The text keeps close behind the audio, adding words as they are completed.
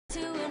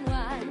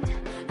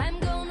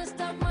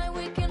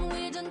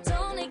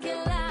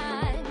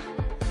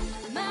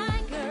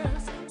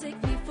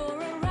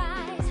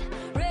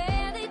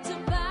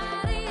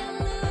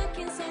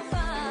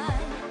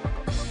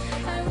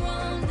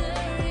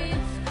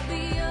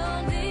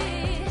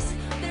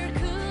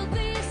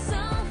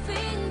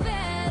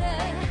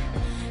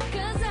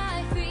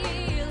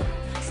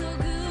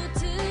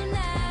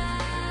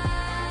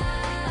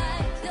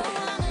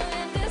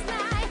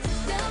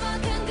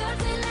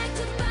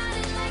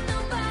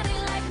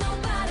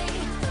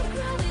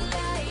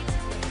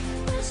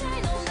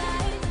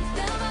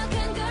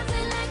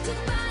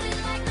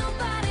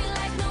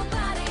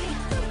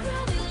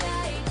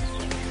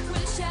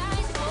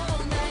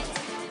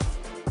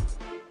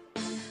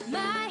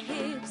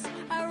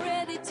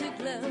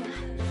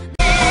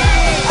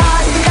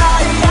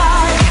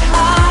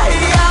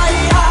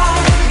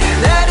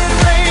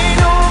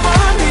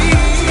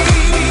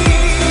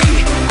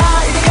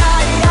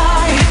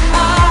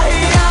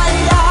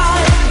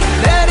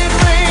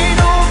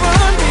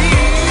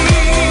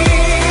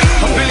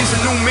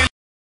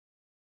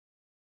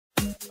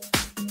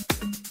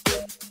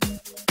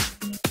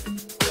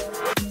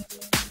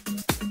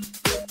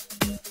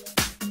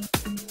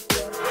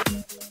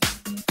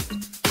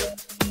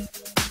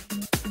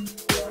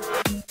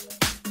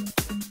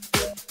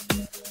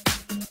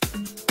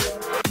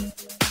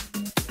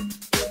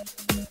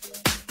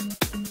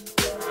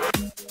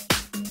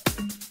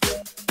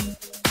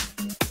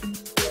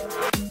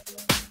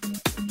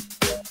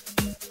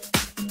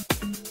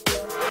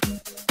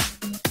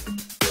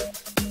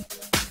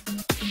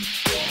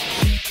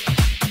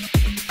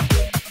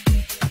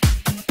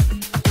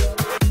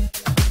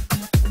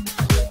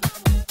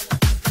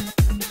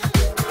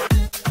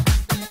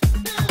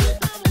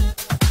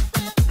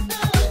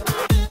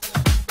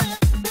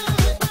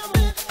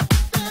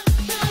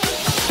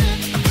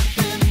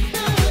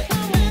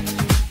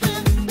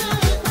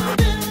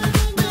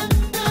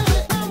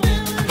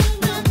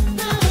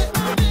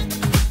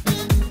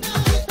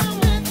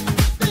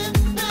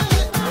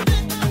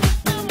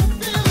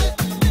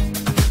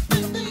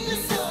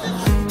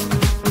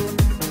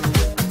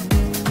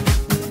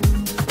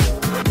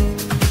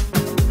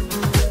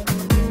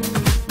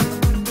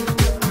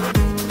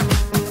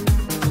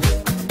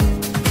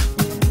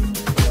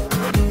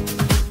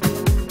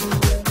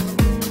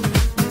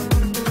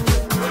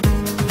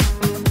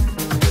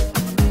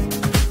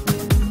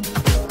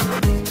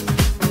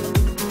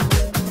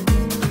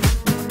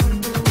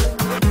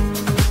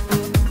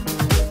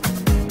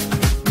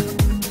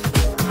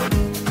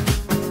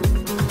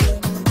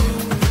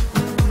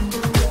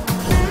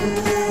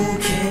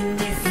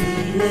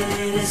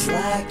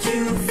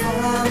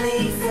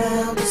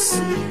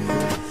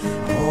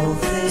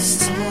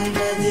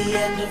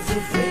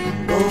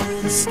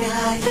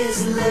sky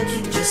is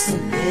looking just a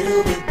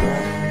little bit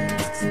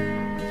bright.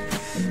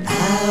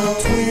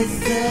 Out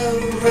with the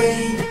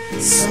rain,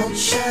 sun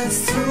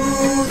shines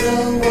through the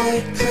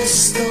white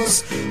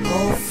crystals,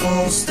 all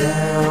falls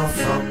down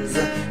from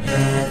the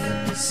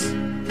heavens.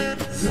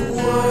 The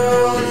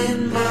world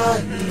in my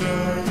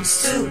arms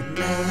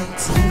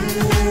tonight.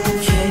 Ooh,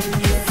 can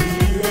you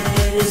feel it?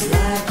 It's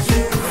like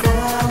you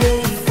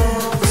finally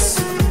found the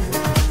secret.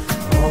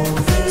 All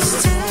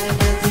this time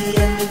at the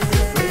end of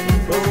the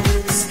rainbow,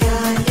 the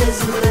sky is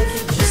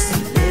looking just a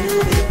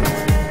little bit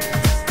bright.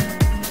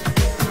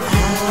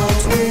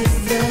 Out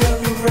with the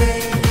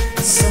rain,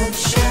 sun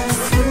shines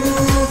through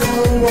the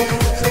white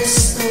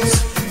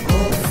crystals,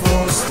 all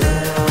falls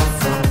down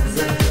from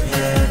the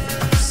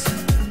heavens.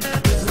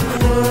 The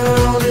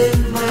world in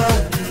my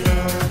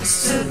arms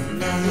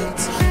tonight.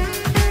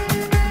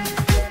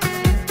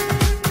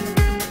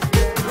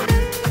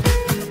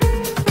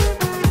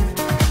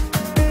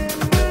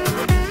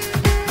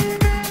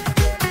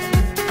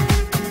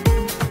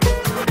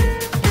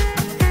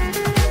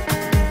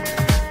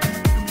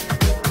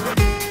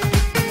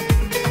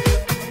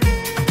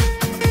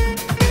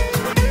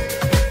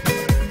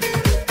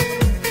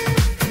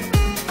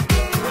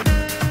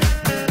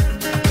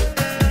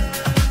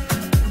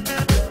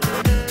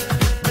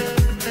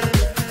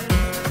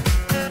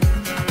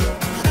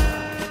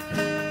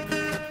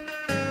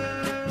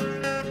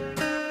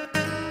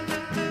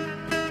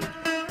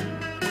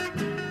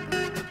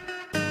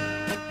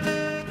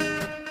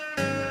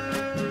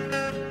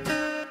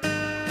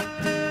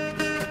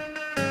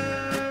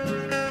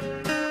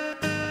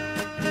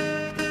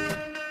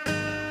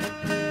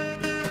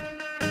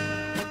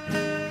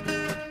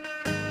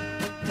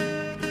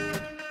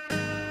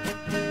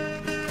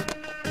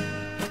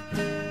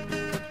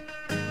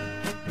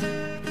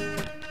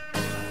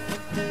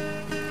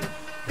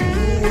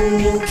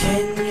 Ooh,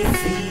 can you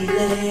feel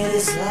it?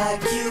 It's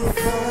like you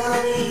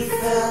finally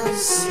found a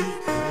secret.